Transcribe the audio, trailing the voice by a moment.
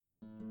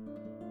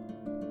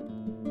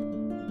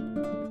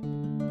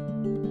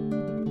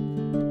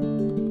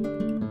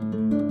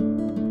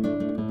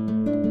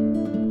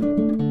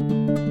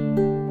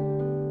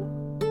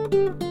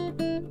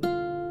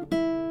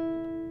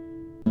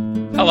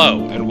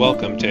Hello, and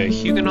welcome to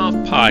Huguenot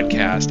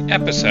Podcast,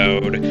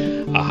 episode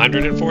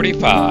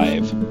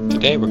 145.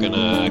 Today we're going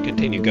to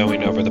continue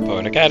going over the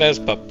Poetic Eddas,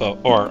 the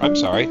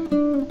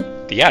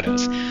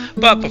Eddas.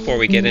 But before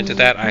we get into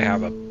that, I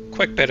have a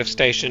quick bit of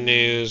station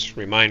news.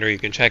 Reminder, you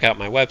can check out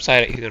my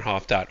website at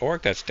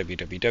hugenhof.org. That's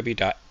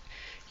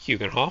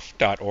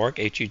www.hugenhof.org,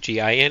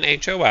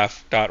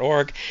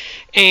 huginhof.org.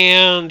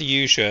 And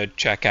you should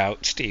check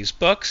out Steve's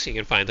books. You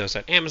can find those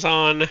at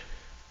Amazon.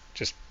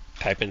 Just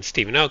type in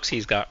Stephen Oakes.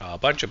 He's got a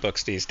bunch of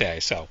books these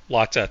days, so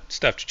lots of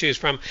stuff to choose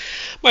from.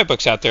 My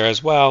book's out there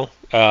as well.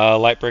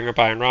 Lightbringer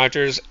by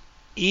Rogers.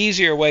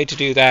 Easier way to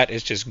do that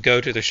is just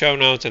go to the show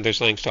notes, and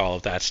there's links to all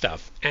of that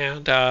stuff.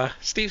 And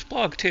Steve's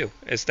blog, too,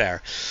 is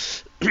there.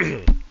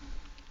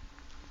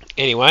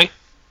 Anyway,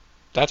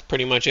 that's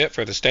pretty much it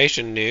for the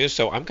station news,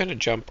 so I'm going to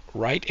jump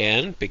right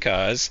in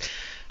because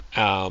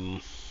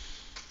I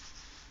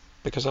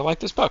like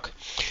this book.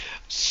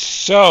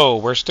 So,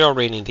 we're still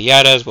reading the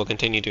Eddas. We'll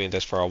continue doing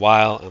this for a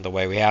while, and the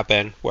way we have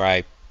been, where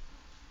I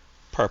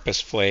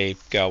purposefully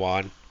go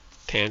on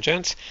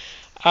tangents.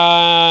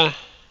 Where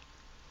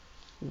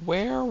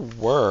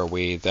were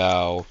we,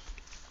 though?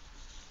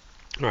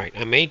 Right,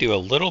 I may do a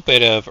little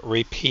bit of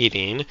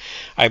repeating.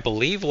 I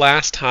believe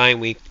last time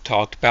we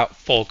talked about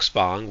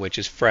Volkswagen, which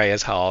is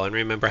Freya's Hall, and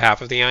remember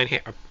half of the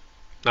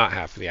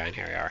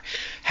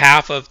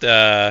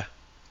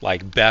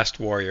best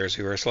warriors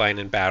who are slain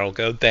in battle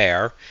go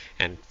there,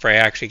 and Freya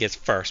actually gets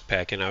first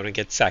pick, and Odin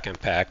gets second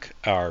pick,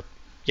 and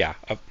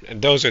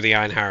those are the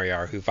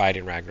Einherjar who fight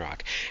in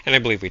Ragnarok. And I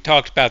believe we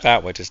talked about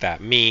that. What does that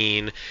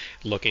mean?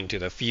 Looking to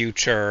the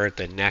future,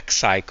 the next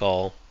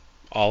cycle,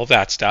 all of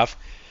that stuff.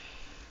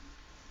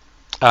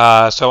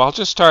 So I'll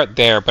just start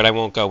there, but I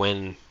won't go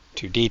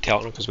into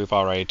detail because we've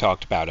already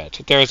talked about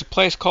it. There is a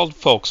place called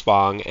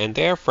Volkswagen, and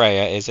there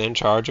Freya is in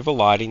charge of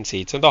allotting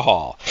seats in the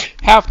hall.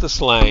 Half the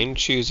slain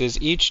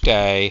chooses each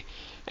day,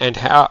 and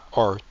half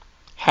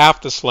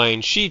the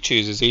slain she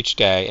chooses each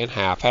day, and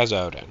half has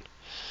Odin.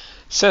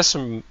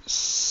 Sesrumnir,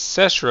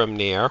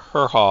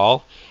 her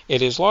hall,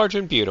 it is large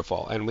and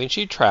beautiful, and when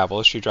she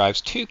travels, she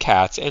drives 2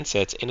 cats and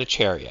sits in a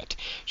chariot.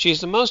 She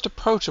is the most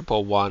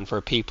approachable one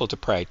for people to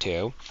pray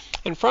to,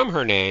 and from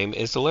her name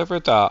is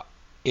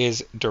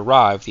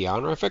derived the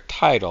honorific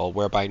title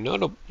whereby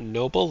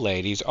noble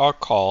ladies are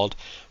called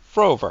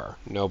Frover,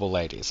 noble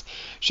ladies.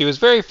 She was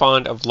very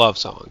fond of love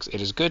songs.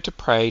 It is good to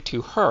pray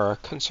to her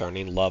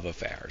concerning love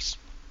affairs.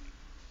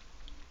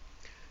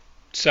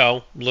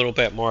 So, a little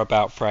bit more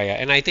about Freya,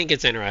 and I think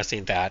it's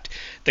interesting that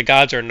the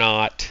gods are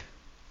not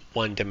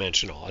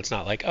one-dimensional. It's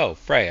not like, oh,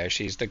 Freya,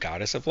 she's the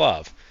goddess of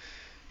love,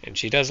 and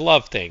she does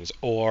love things,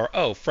 or,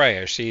 oh,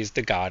 Freya, she's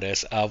the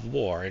goddess of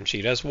war, and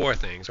she does war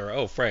things, or,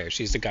 oh, Freya,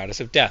 she's the goddess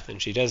of death,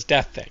 and she does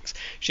death things.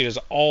 She does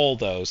all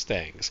those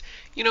things.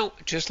 You know,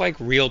 just like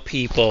real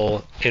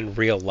people in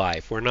real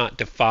life, we're not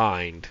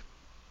defined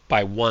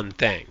by one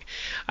thing.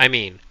 I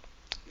mean,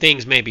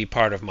 things may be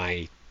part of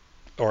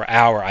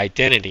our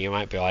identity. You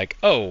might be like,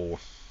 oh,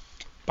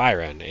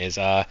 Byron is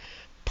a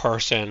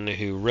person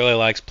who really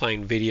likes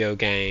playing video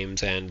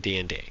games and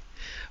D&D.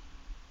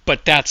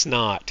 But that's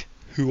not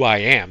who I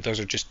am. Those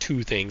are just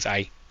 2 things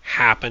I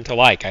happen to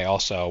like. I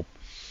also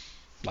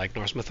like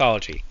Norse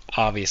mythology,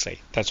 obviously.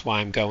 That's why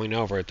I'm going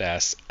over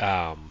this.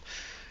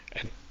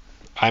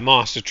 I'm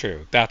also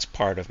true. That's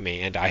part of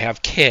me. And I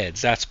have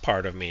kids. That's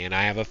part of me. And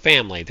I have a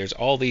family. There's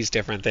all these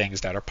different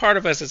things that are part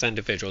of us as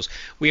individuals.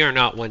 We are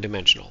not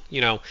one-dimensional. You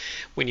know,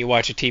 when you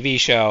watch a TV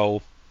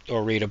show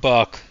or read a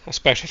book,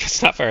 especially if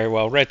it's not very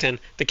well written,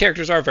 the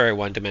characters are very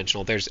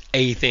one-dimensional. There's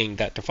a thing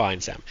that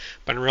defines them.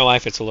 But in real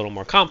life, it's a little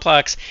more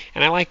complex,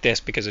 and I like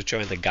this because it's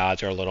showing the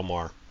gods are a little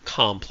more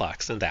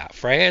complex than that.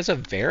 Freya is a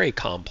very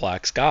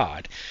complex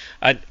god.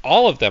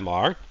 All of them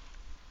are.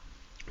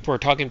 If we're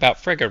talking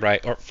about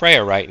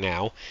Freya right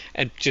now,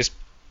 and just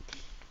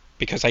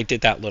because I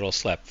did that little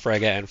slip,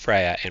 Frigga and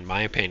Freya, in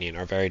my opinion,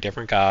 are very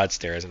different gods.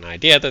 There is an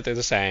idea that they're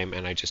the same,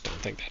 and I just don't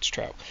think that's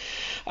true.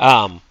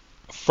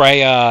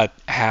 Freya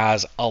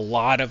has a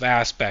lot of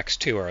aspects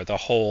to her. The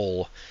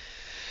whole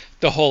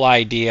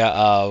idea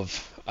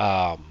of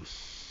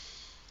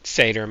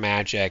satyr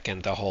magic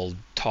and the whole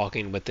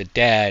talking with the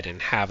dead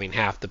and having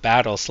half the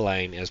battle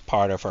slain is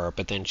part of her.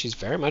 But then she's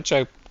very much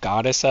a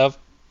goddess of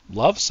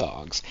love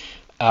songs.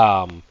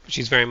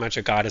 She's very much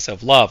a goddess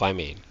of love, I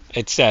mean.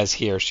 It says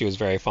here she was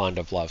very fond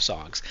of love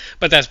songs.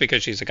 But that's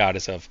because she's a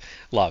goddess of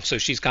love. So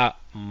she's got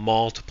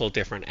multiple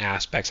different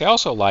aspects. I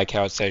also like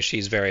how it says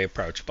she's very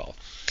approachable.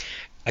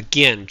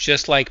 Again,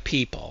 just like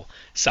people,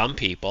 some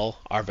people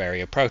are very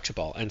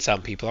approachable and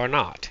some people are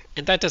not.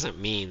 And that doesn't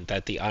mean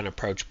that the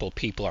unapproachable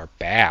people are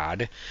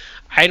bad.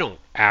 I don't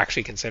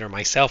actually consider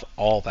myself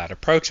all that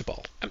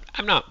approachable.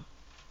 I'm not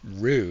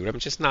rude. I'm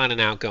just not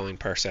an outgoing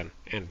person,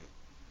 and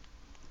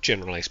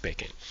generally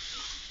speaking.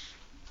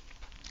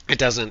 It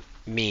doesn't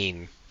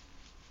mean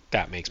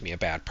that makes me a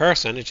bad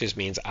person. It just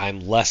means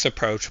I'm less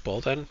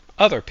approachable than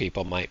other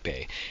people might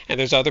be. And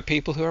there's other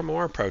people who are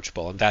more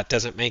approachable, and that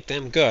doesn't make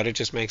them good. It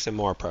just makes them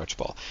more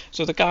approachable.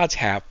 So the gods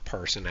have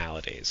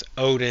personalities.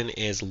 Odin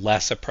is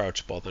less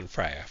approachable than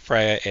Freya.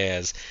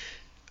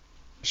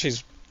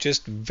 She's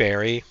just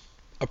very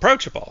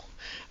approachable.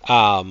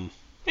 And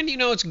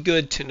it's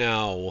good to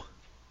know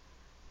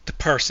the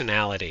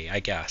personality, I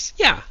guess.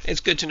 Yeah,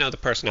 it's good to know the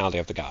personality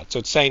of the god. So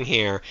it's saying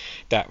here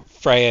that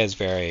Freya is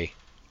very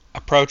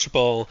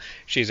approachable.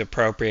 She's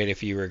appropriate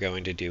if you were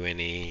going to do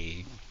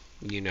any,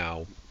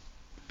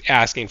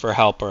 asking for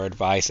help or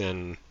advice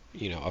in,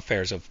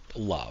 affairs of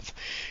love.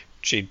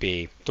 She'd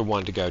be the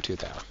one to go to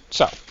there.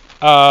 So,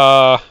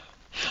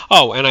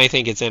 and I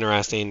think it's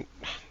I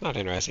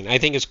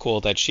think it's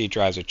cool that she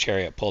drives a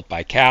chariot pulled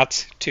by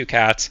two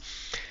cats,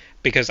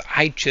 because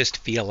I just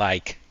feel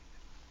like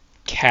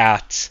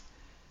cats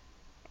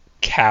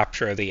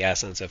capture the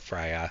essence of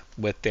Freya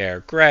with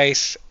their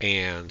grace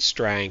and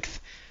strength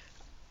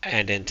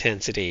and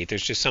intensity.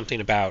 There's just something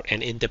about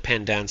an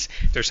independence.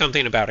 There's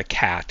something about a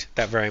cat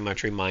that very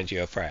much reminds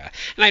you of Freya.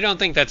 And I don't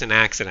think that's an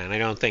accident. I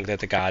don't think that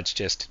the gods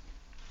just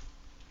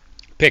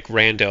pick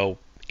rando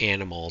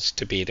animals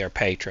to be their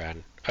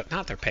patron.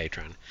 Not their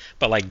patron,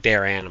 but like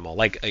their animal.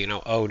 Like,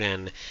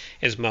 Odin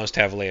is most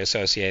heavily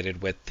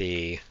associated with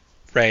the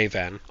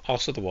raven,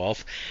 also the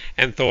wolf,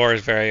 and Thor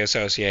is very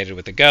associated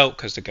with the goat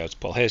because the goats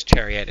pull his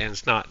chariot. And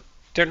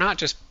they're not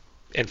just,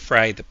 and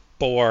Frey, the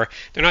boar,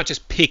 they're not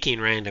just picking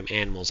random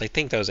animals. I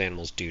think those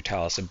animals do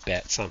tell us a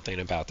bit something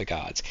about the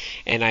gods.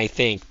 And I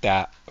think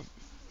that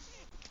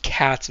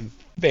cats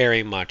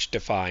very much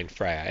define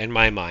Freya in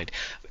my mind.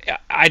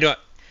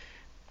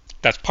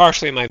 That's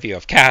partially my view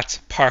of cats,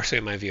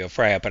 partially my view of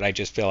Freya, but I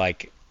just feel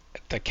like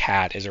the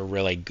cat is a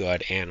really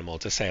good animal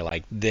to say,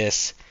 like,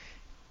 this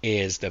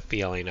is the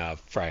feeling of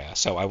Freya.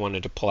 So I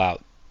wanted to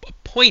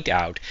point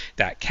out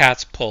that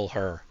cats pull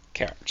her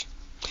carriage.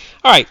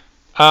 All right.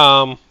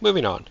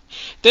 Moving on.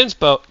 Then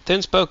spoke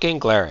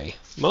Gangleri.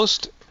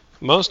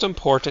 Most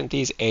important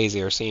these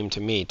Aesir seem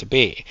to me to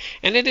be,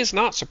 and it is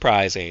not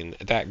surprising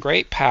that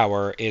great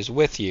power is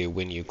with you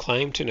when you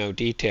claim to know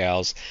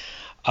details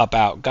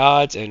about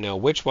gods and know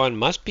which one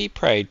must be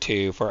prayed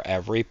to for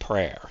every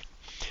prayer.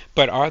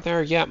 But are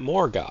there yet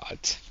more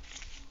gods?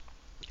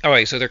 All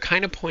right, so they're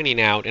kind of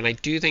pointing out, and I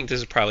do think this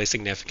is probably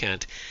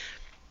significant,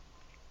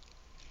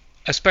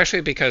 especially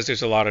because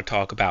there's a lot of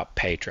talk about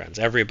patrons.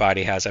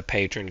 Everybody has a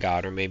patron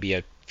god, or maybe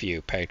a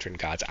few patron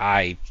gods.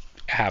 I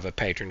have a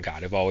patron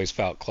god. I've always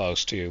felt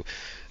close to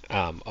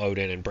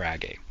Odin and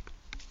Bragi.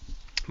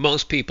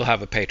 Most people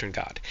have a patron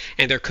god,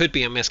 and there could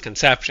be a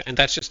misconception, and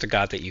that's just the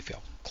god that you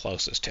feel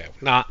closest to.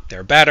 Not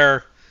they're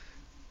better,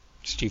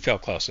 just you feel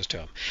closest to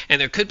them. And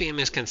there could be a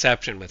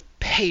misconception with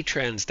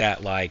patrons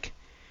that, like,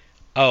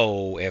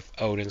 oh, if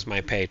Odin's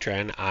my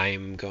patron,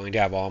 I'm going to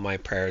have all my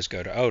prayers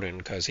go to Odin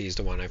because he's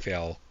the one I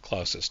feel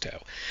closest to.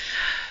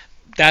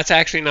 That's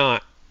actually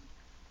not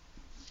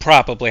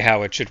probably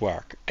how it should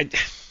work.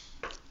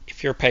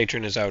 If your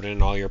patron is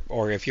Odin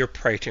or if your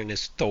patron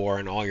is Thor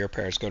and all your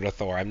prayers go to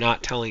Thor, I'm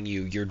not telling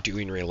you you're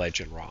doing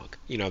religion wrong.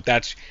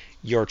 That's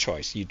your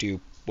choice. You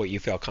do what you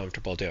feel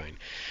comfortable doing.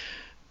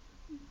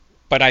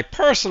 But I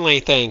personally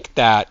think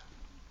that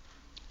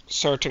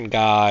certain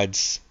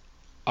gods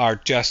are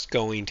just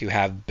going to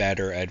have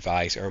better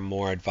advice or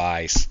more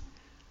advice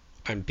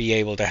and be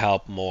able to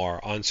help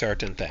more on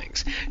certain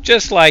things.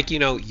 Just like,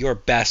 your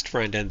best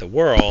friend in the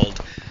world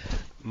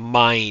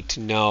might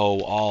know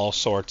all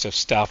sorts of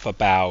stuff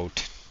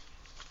about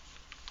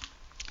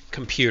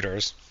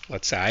computers,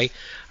 let's say,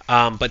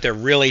 but they're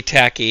really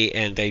techy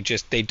and they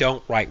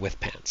don't write with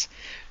pens.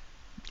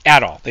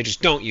 At all. They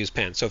just don't use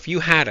pens. So if you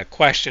had a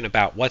question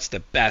about what's the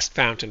best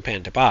fountain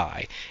pen to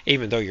buy,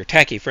 even though your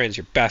techie friend's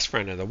your best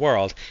friend in the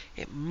world,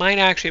 it might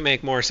actually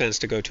make more sense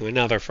to go to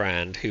another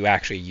friend who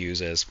actually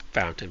uses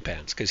fountain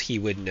pens, because he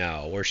would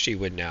know or she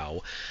would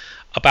know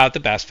about the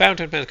best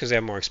fountain pens because they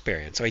have more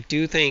experience. So I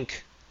do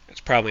think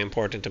it's probably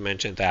important to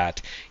mention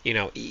that,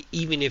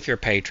 even if your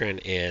patron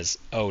is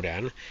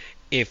Odin,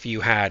 if you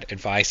had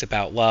advice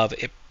about love,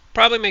 it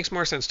probably makes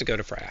more sense to go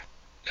to Freya.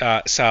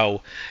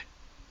 So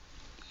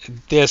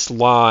this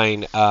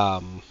line,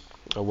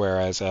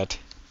 where is it?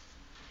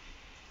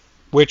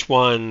 Which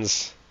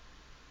ones?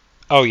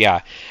 Oh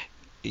yeah,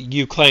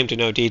 you claim to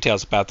know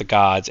details about the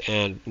gods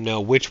and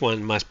know which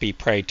one must be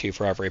prayed to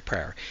for every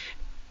prayer.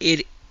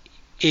 It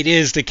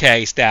is the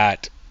case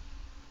that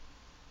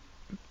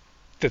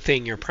the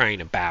thing you're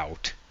praying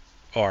about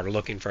or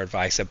looking for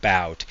advice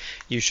about,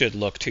 you should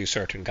look to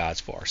certain gods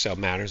for. So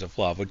matters of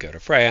love would go to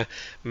Freya,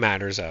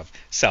 matters of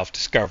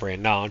self-discovery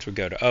and knowledge would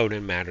go to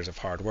Odin, matters of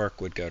hard work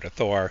would go to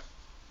Thor,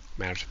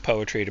 matters of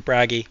poetry to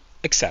Bragi,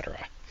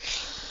 etc.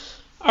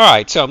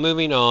 Alright, so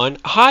moving on.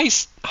 Hai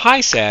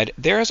said,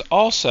 there is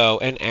also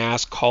an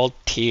ass called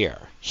Tyr.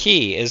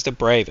 He is the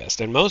bravest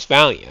and most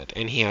valiant,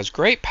 and he has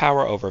great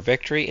power over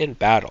victory in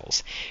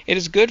battles. It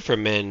is good for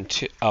men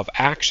of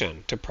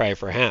action to pray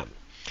for him.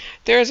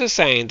 There is a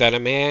saying that a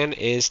man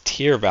is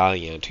Tyr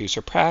valiant who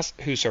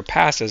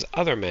surpasses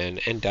other men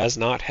and does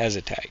not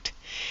hesitate.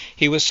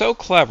 He was so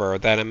clever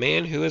that a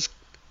man who is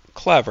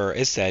clever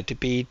is said to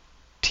be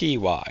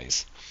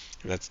T-wise.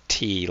 That's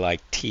T like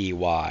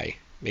T-Y.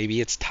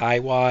 Maybe it's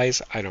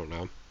tie-wise? I don't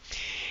know.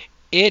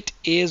 It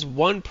is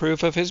one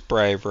proof of his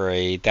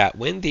bravery that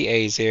when the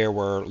Aesir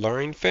were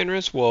luring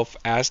Fenris Wolf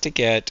as to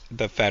get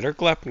the fetter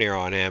Gleipnir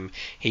on him,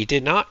 he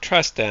did not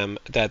trust them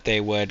that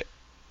they would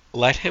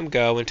let him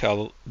go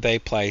until they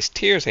placed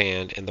Tyr's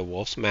hand in the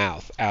wolf's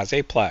mouth as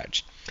a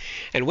pledge.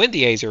 And when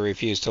the Aesir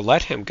refused to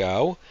let him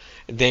go,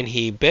 then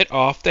he bit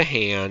off the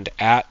hand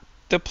at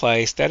the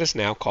place that is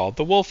now called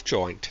the wolf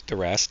joint, the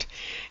rest,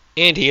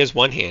 and he is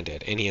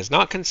one-handed, and he is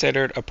not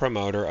considered a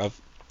promoter of,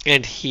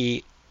 and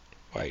he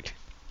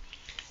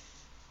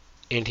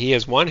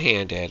is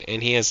one-handed,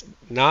 and he is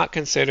not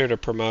considered a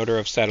promoter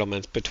of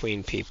settlements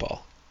between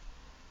people.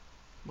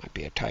 Might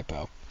be a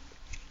typo.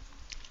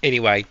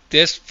 Anyway,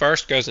 this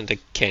first goes into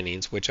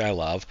kennings, which I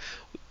love.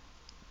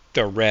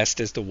 The rest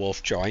is the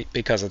wolf joint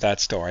because of that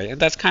story.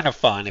 And that's kind of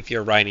fun if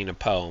you're writing a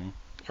poem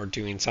or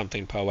doing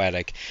something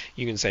poetic.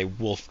 You can say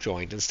wolf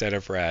joint instead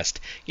of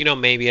rest. You know,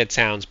 maybe it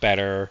sounds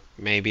better.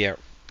 Maybe it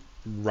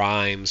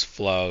rhymes,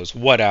 flows,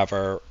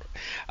 whatever.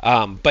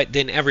 But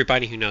then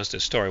everybody who knows the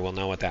story will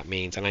know what that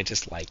means. And I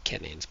just like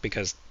kennings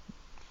because,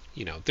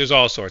 you know, there's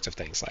all sorts of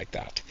things like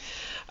that.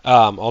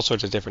 All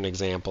sorts of different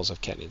examples of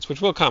kennings, which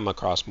we'll come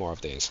across more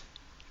of these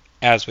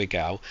as we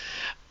go.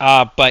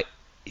 But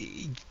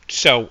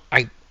so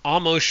I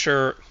am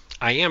sure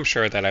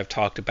that I've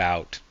talked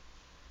about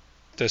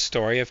the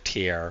story of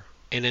Tyr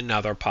in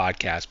another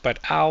podcast, but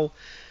I'll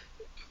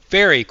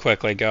very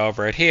quickly go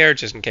over it here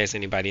just in case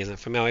anybody isn't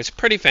familiar. It's a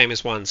pretty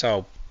famous one,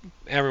 so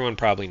everyone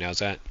probably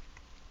knows it.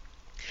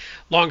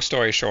 Long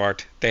story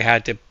short, they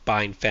had to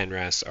bind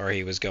Fenris or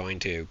he was going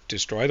to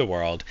destroy the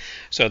world.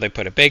 So they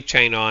put a big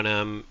chain on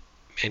him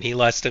and he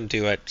lets them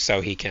do it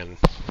so he can,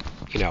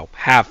 you know,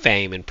 have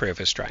fame and prove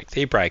his strength.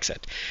 He breaks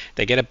it.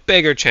 They get a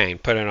bigger chain,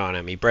 put it on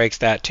him. He breaks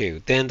that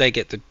too. Then they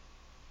get the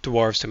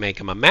dwarves to make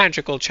him a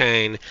magical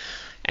chain.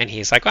 And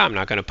he's like, well, I'm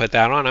not going to put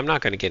that on. I'm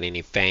not going to get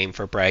any fame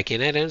for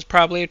breaking it. And it's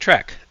probably a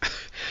trick.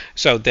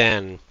 So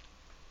then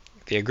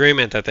the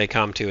agreement that they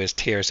come to is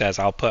Tyr says,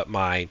 I'll put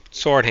my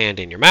sword hand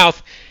in your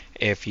mouth.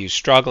 If you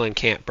struggle and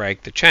can't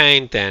break the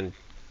chain, then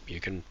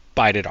you can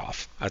bite it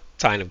off. A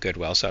sign of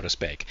goodwill, so to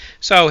speak.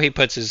 So he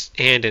puts his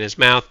hand in his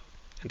mouth.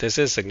 This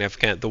is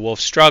significant. The wolf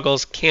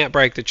struggles, can't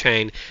break the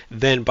chain,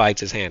 then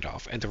bites his hand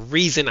off. And the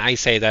reason I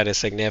say that is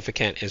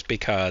significant is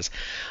because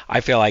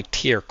I feel like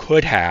Tyr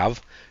could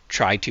have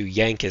tried to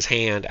yank his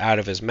hand out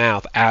of his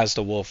mouth as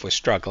the wolf was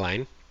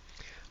struggling.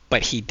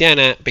 But he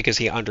didn't because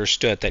he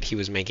understood that he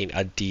was making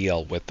a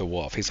deal with the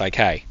wolf. He's like,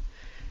 hey,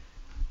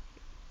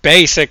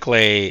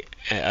 basically,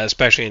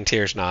 especially in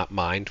Tyr's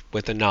mind,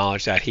 with the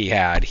knowledge that he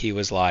had, he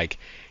was like,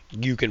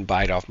 you can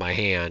bite off my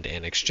hand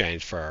in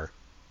exchange for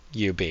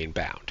you being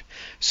bound.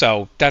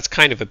 So that's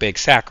kind of a big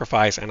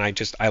sacrifice, and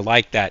I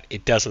like that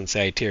it doesn't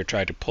say Tyr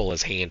tried to pull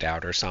his hand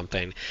out or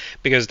something,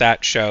 because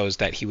that shows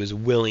that he was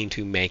willing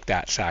to make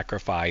that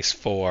sacrifice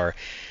for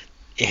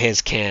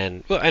his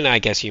kin, well, and I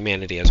guess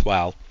humanity as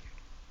well.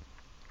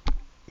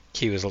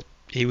 He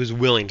was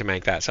willing to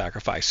make that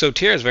sacrifice. So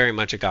Tyr is very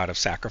much a god of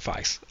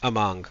sacrifice,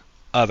 among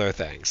other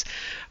things.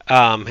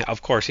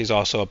 Of course, he's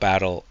also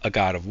a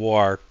god of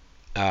war,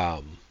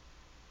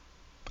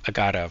 a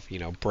god of, you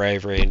know,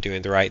 bravery and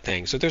doing the right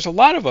thing. So there's a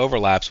lot of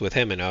overlaps with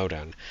him and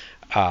Odin.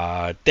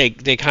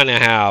 They kind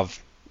of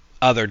have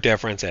other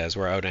differences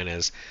where Odin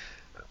is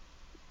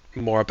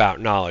more about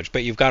knowledge,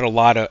 but you've got a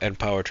lot of, and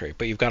poetry,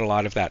 but you've got a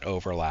lot of that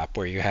overlap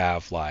where you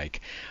have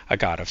like a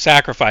god of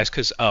sacrifice,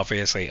 because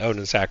obviously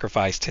Odin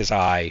sacrificed his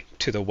eye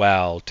to the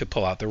well to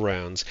pull out the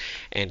runes,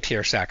 and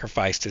Tyr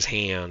sacrificed his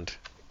hand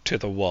to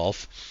the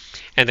wolf,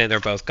 and then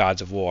they're both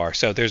gods of war.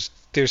 So there's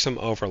some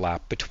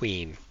overlap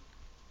between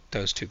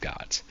those two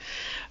gods.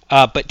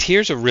 But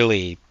Tyr's a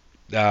really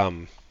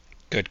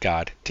good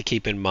god to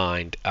keep in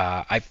mind.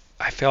 I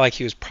feel like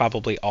he was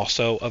probably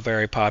also a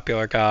very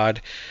popular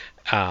god.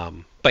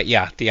 But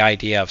yeah, the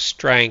idea of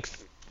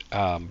strength,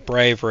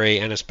 bravery,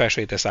 and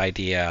especially this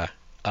idea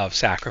of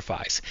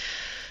sacrifice,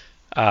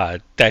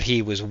 that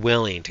he was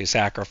willing to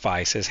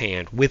sacrifice his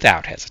hand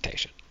without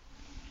hesitation.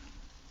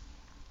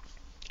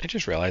 I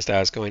just realized I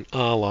was going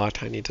a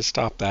lot. I need to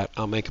stop that.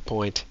 I'll make a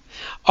point.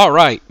 All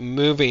right,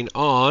 moving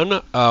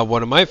on.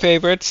 One of my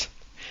favorites.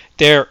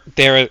 There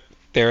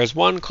is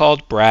one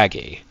called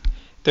Bragi.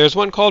 There's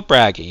one called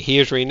Bragi. He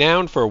is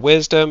renowned for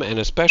wisdom and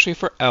especially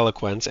for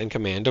eloquence and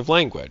command of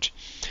language.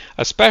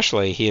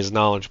 Especially he is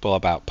knowledgeable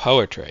about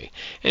poetry,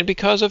 and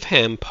because of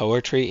him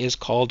poetry is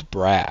called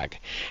brag.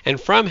 And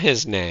from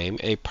his name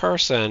a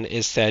person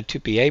is said to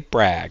be a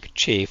brag,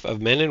 chief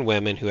of men and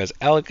women who has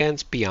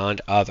elegance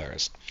beyond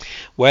others,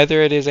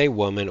 whether it is a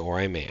woman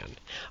or a man.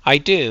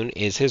 Idun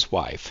is his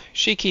wife.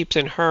 She keeps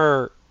in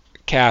her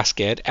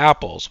casket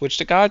apples, which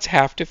the gods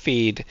have to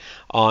feed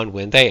on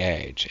when they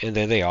age, and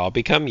then they all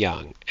become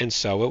young, and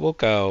so it will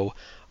go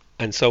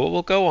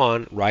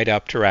on right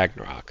up to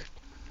Ragnarok.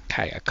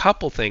 Okay, a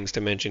couple things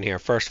to mention here.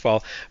 First of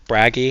all,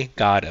 Bragi,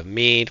 god of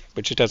mead,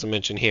 which it doesn't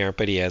mention here,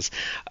 but he is,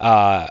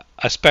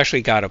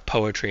 especially god of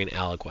poetry and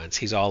eloquence.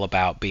 He's all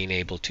about being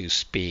able to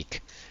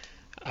speak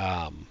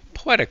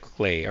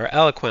poetically or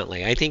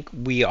eloquently. I think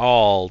we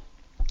all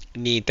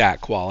need that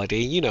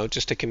quality,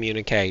 just to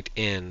communicate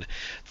in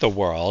the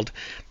world.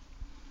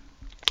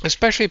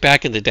 Especially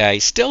back in the day,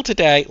 still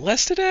today,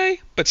 less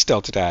today, but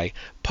still today,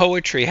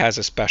 poetry has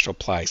a special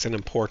place, an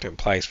important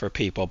place for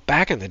people.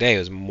 Back in the day, it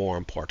was more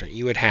important.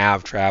 You would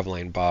have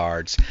traveling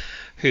bards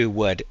who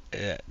would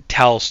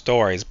tell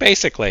stories,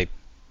 basically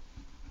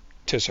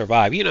to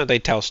survive.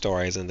 They'd tell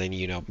stories, and then,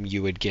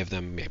 you would give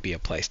them maybe a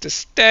place to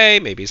stay,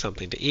 maybe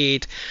something to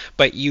eat,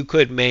 but you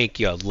could make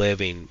your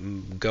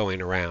living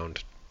going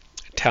around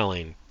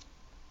telling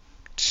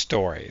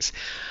stories.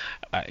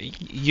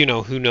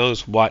 Who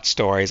knows what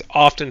stories,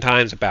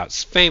 oftentimes about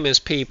famous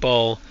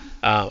people.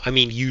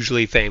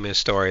 Usually famous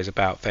stories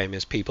about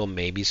famous people,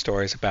 maybe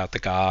stories about the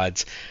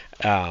gods.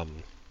 But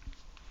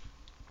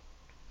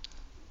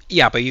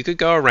you could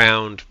go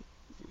around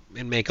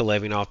and make a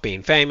living off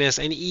being famous,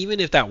 and even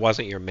if that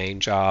wasn't your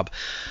main job,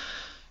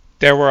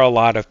 there were a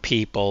lot of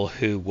people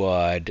who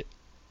would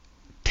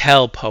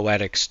tell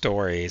poetic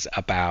stories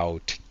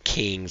about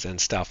kings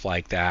and stuff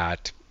like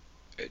that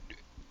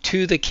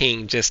to the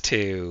king just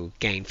to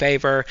gain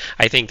favor.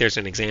 I think there's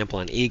an example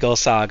in Eagle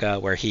Saga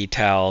where he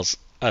tells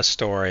a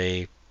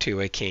story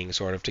to a king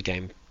sort of to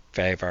gain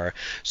favor.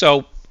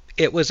 So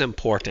it was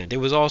important. It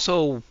was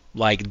also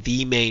like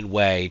the main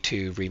way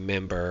to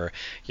remember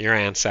your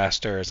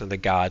ancestors and the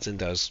gods and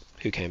those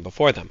who came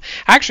before them.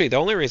 Actually, the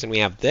only reason we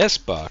have this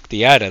book,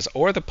 the Eddas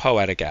or the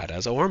Poetic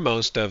Eddas or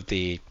most of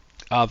the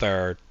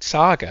other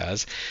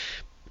sagas,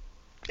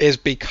 is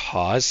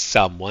because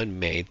someone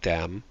made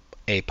them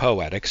a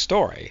poetic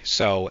story.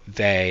 So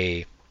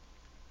they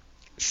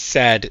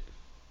said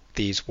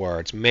these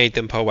words, made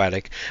them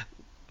poetic.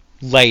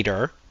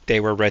 Later, they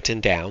were written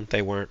down.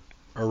 They weren't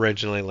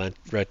originally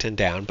written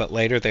down, but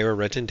later they were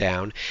written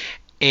down,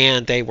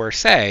 and they were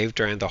saved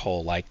during the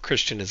whole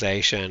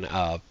Christianization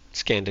of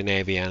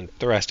Scandinavia and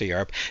the rest of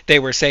Europe. They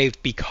were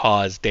saved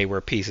because they were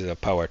pieces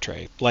of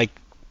poetry, like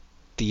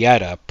the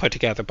Edda put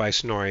together by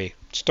Snorri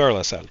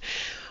Sturluson.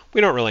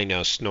 We don't really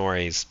know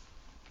Snorri's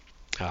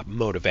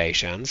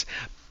motivations,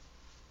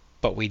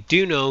 but we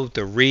do know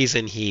the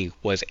reason he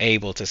was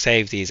able to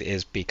save these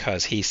is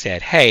because he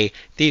said, hey,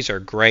 these are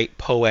great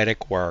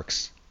poetic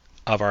works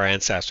of our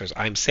ancestors.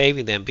 I'm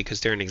saving them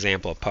because they're an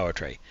example of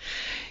poetry.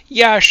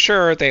 Yeah,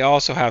 sure, they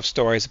also have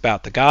stories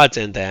about the gods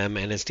in them,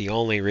 and it's the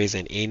only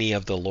reason any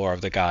of the lore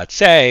of the gods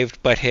saved,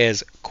 but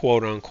his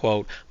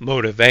quote-unquote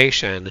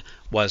motivation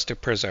was to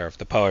preserve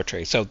the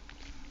poetry. So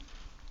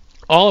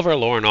all of our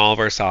lore and all of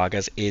our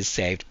sagas is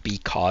saved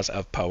because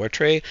of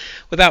poetry.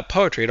 Without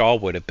poetry, it all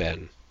would have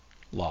been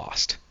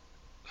lost.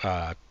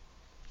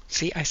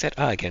 See, I said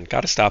again.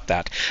 Gotta stop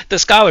that. The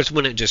scholars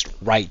wouldn't just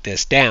write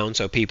this down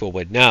so people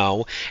would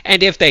know.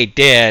 And if they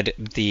did,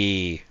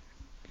 the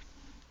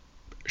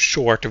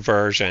short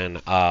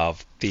version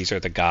of these are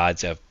the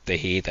gods of the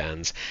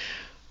heathens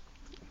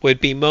would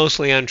be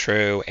mostly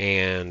untrue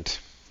and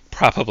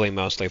probably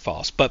mostly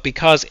false. But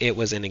because it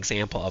was an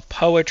example of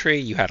poetry,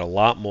 you had a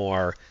lot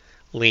more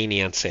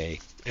leniency,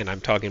 and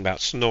I'm talking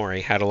about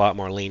Snorri, had a lot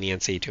more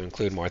leniency to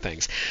include more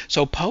things.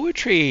 So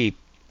poetry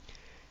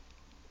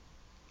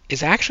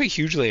is actually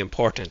hugely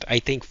important, I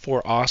think,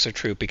 for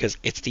Asatru because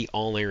it's the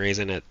only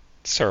reason it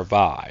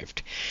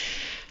survived.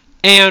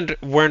 And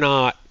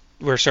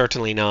we're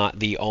certainly not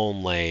the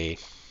only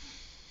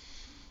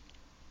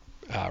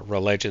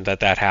religion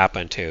that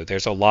happened to.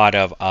 There's a lot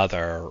of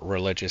other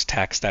religious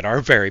texts that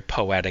are very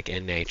poetic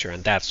in nature,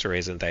 and that's the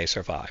reason they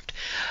survived.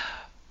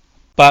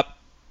 But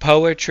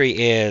poetry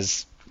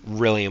is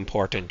really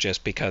important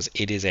just because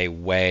it is a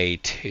way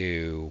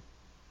to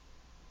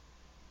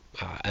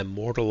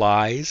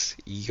immortalize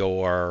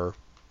your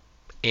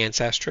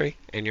ancestry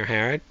and your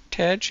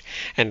heritage.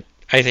 And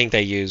I think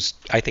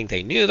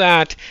they knew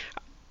that,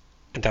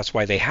 and that's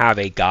why they have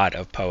a god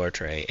of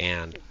poetry.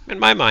 And in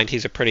my mind,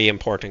 he's a pretty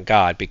important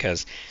god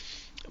because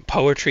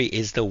poetry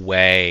is the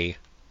way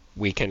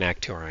we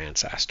connect to our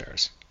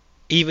ancestors.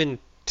 Even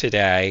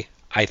today,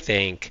 I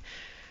think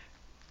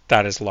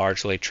that is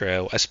largely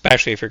true,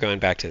 especially if you're going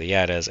back to the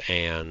Eddas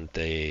and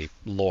the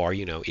lore,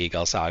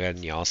 Eagle Saga,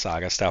 Njal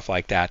Saga, stuff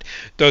like that.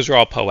 Those are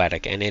all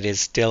poetic, and it is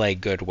still a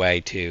good way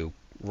to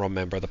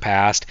remember the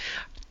past.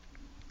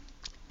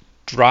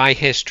 Dry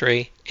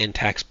history in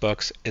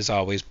textbooks is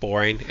always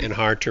boring and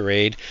hard to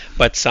read,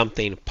 but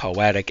something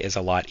poetic is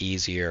a lot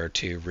easier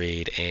to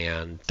read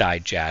and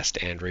digest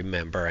and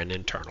remember and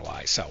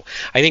internalize. So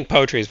I think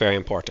poetry is very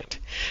important.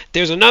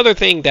 There's another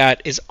thing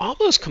that is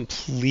almost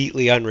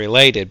completely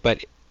unrelated,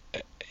 but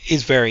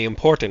is very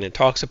important. It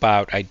talks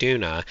about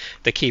Iduna,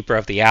 the keeper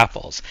of the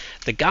apples.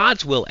 The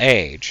gods will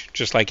age,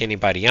 just like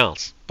anybody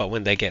else, but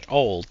when they get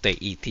old, they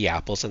eat the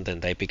apples and then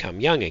they become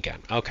young again.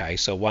 Okay,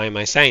 so why am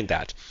I saying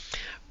that?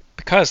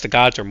 Because the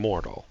gods are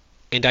mortal.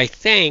 And I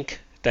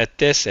think that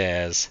this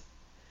is,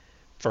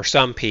 for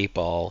some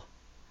people,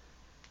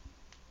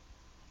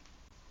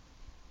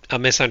 a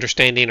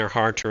misunderstanding or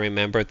hard to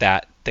remember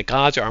that the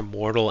gods are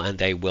mortal and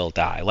they will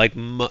die. Like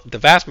the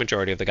vast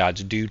majority of the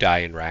gods do die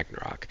in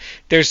Ragnarok.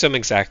 There's some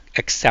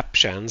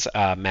exceptions.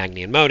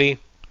 Magni and Modi,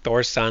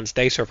 Thor's sons,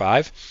 they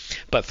survive.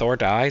 But Thor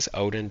dies,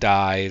 Odin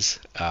dies,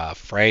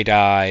 Frey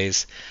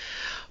dies.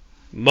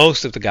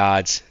 Most of the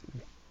gods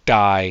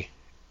die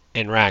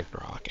in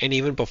Ragnarok. And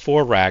even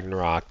before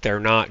Ragnarok, they're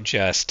not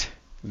just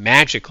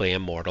magically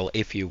immortal,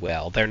 if you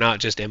will. They're not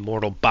just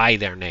immortal by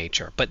their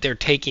nature, but they're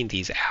taking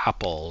these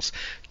apples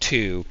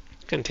to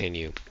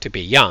continue to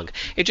be young.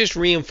 It just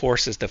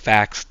reinforces the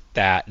fact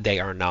that they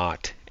are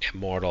not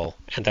immortal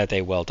and that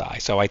they will die.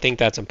 So I think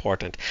that's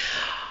important.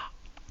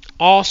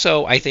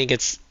 Also, I think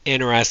it's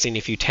interesting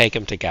if you take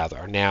them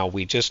together. Now,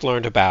 we just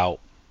learned about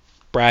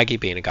Bragi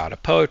being a god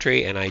of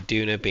poetry and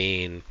Iduna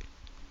being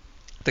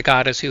the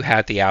goddess who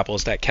had the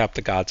apples that kept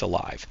the gods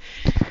alive.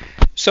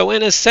 So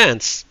in a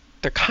sense,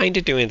 they're kind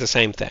of doing the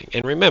same thing.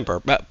 And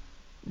remember,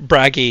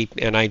 Bragi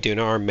and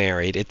Iduna are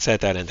married. It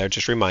said that in there,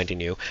 just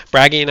reminding you.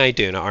 Bragi and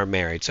Iduna are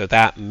married, so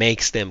that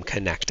makes them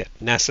connected,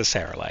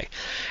 necessarily.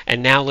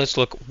 And now let's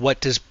look,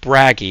 what does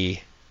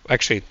Bragi...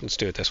 Actually, let's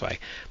do it this way.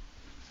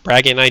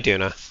 Bragi and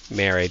Iduna,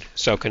 married,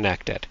 so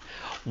connected.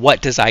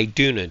 What does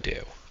Iduna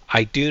do?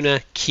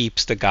 Iduna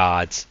keeps the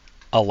gods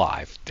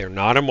alive. They're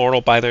not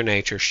immortal by their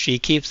nature. She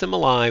keeps them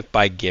alive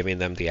by giving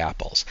them the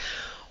apples.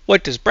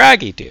 What does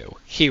Bragi do?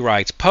 He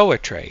writes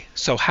poetry.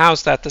 So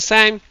how's that the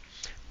same?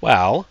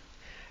 Well,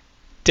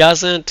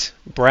 doesn't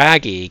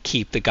Bragi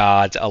keep the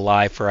gods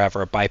alive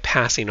forever by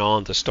passing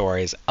on the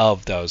stories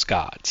of those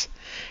gods?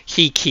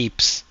 He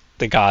keeps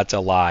the gods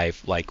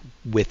alive, like,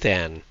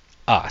 within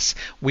us.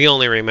 We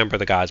only remember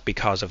the gods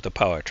because of the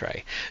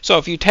poetry. So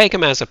if you take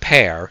them as a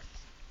pair,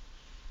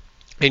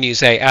 and you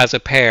say as a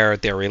pair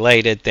they're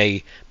related,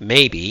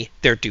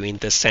 they're doing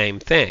the same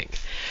thing.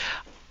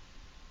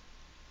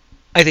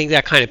 I think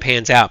that kind of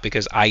pans out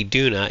because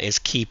Iduna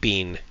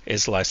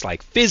is less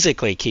like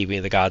physically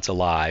keeping the gods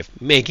alive,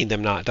 making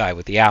them not die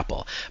with the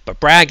apple. But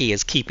Bragi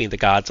is keeping the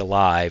gods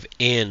alive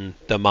in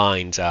the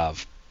minds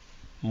of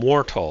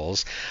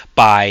mortals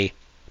by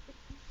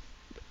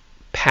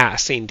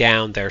passing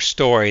down their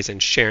stories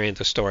and sharing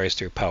the stories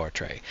through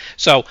poetry.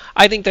 So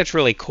I think that's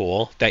really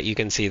cool that you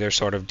can see they're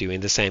sort of doing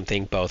the same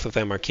thing. Both of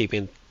them are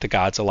keeping the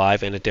gods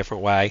alive in a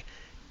different way.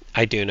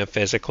 Iduna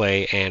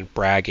physically and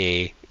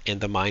Bragi in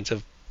the minds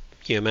of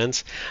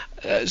humans.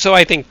 So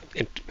I think,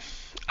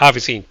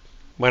 obviously,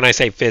 when I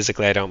say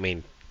physically, I don't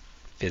mean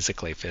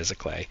physically.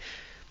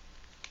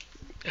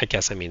 I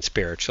guess I mean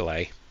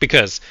spiritually.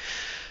 Because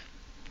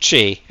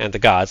she and the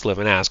gods live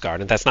in Asgard,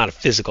 and that's not a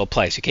physical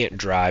place. You can't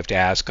drive to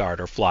Asgard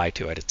or fly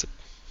to it. It's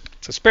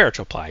a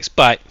spiritual place.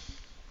 But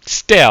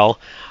still,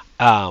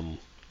 I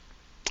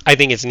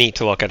think it's neat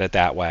to look at it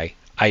that way.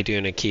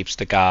 Iduna keeps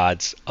the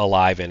gods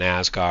alive in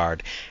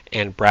Asgard,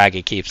 and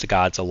Bragi keeps the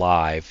gods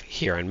alive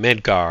here in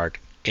Midgard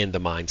in the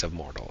minds of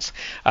mortals.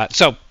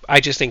 So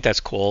I just think that's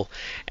cool,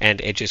 and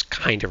it just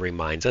kind of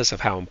reminds us of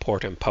how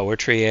important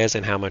poetry is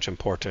and how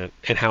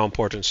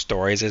important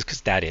stories is,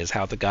 because that is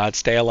how the gods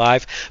stay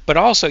alive. But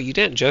also, you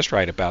didn't just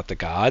write about the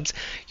gods,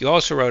 you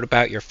also wrote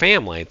about your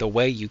family. The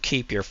way you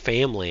keep your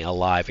family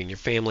alive and your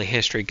family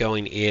history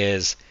going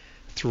is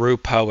through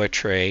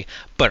poetry,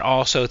 but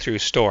also through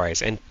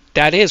stories, and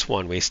that is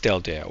one we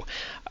still do.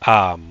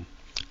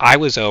 I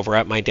was over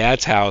at my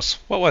dad's house,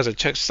 what was it,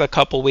 just a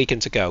couple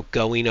weekends ago,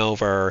 going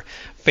over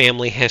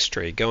family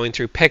history, going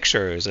through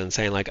pictures and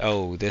saying like,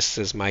 oh, this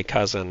is my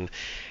cousin,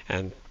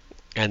 and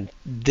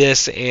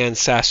this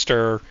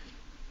ancestor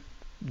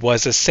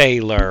was a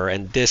sailor,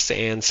 and this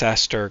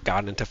ancestor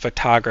got into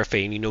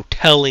photography, and,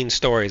 telling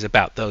stories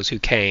about those who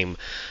came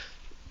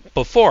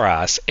before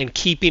us and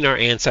keeping our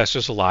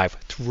ancestors alive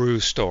through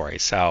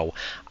stories. So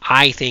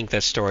I think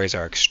that stories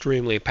are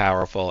extremely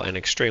powerful and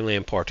extremely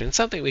important,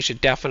 something we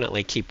should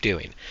definitely keep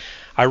doing.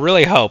 I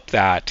really hope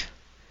that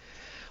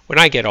when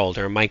I get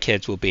older, my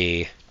kids will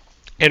be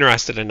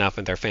interested enough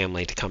in their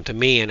family to come to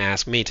me and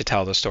ask me to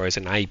tell the stories,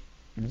 and I'm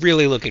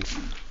really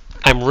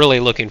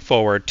looking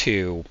forward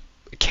to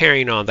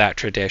carrying on that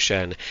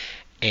tradition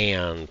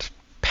and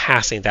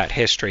passing that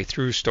history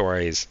through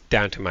stories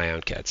down to my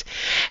own kids.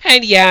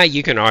 And yeah,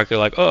 you can argue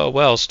like, oh,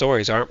 well,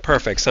 stories aren't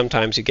perfect.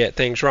 Sometimes you get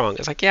things wrong.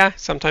 It's like, yeah,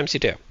 sometimes you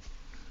do.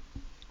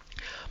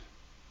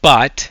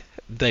 But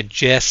the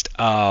gist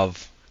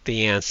of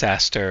the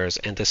ancestors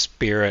and the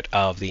spirit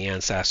of the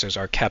ancestors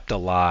are kept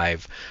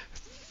alive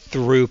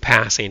through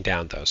passing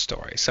down those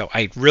stories. So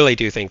I really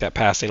do think that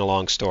passing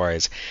along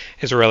stories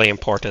is a really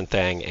important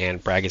thing,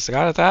 and Bragi's the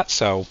god of that,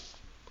 so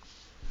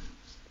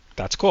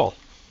that's cool.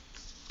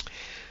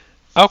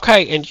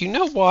 Okay, and you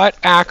know what?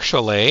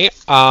 Actually,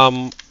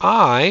 I'm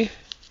going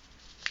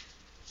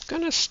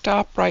to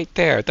stop right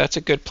there. That's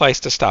a good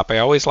place to stop. I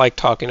always like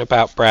talking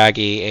about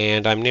Bragi,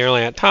 and I'm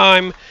nearly at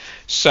time,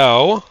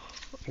 so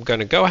I'm going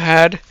to go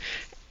ahead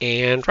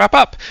and wrap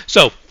up.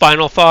 So,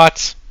 final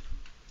thoughts.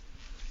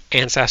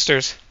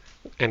 Ancestors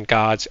and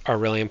gods are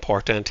really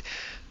important.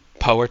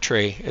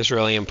 Poetry is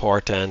really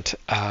important.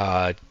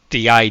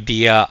 The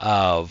idea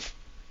of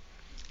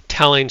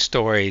telling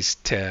stories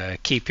to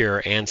keep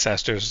your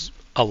ancestors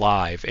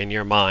alive in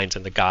your minds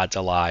and the gods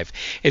alive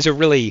is a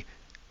really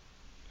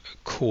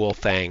cool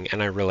thing,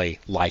 and I really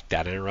like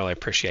that, and I really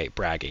appreciate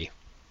Bragi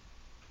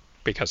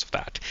because of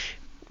that.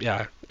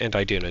 Yeah, and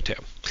Iduna too.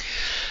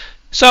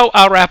 So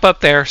I'll wrap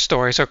up there.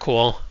 Stories are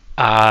cool.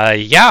 I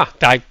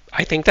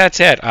think that's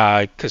it.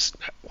 Because,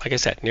 like I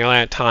said, nearly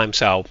at time,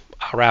 so I'll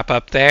wrap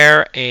up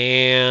there,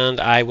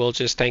 and I will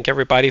just thank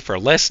everybody for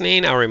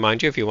listening. I'll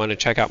remind you, if you want to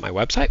check out my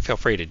website, feel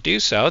free to do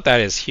so.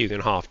 That is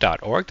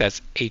huginhof.org.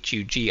 That's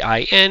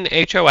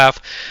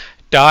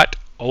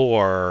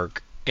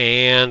huginhof.org.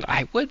 And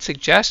I would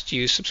suggest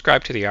you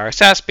subscribe to the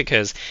RSS,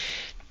 because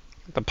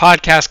the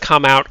podcasts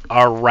come out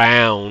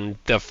around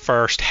the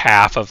first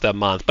half of the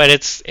month, but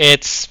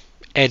it's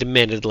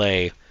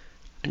admittedly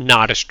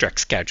not a strict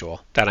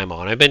schedule that I'm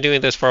on. I've been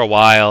doing this for a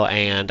while,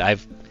 and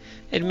I've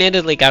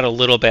admittedly got a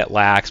little bit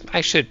lax.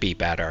 I should be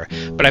better,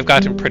 but I've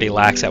gotten pretty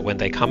lax at when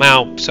they come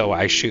out, so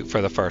I shoot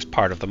for the first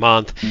part of the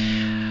month.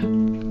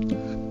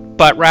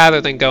 But rather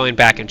than going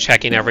back and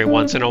checking every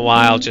once in a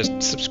while,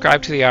 just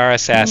subscribe to the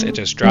RSS. It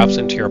just drops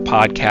into your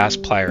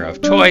podcast player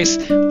of choice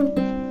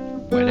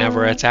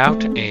whenever it's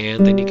out,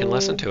 and then you can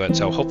listen to it.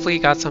 So hopefully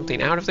you got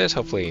something out of this.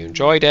 Hopefully you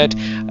enjoyed it.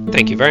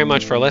 Thank you very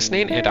much for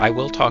listening, and I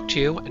will talk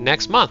to you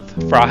next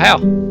month. Fra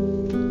hell.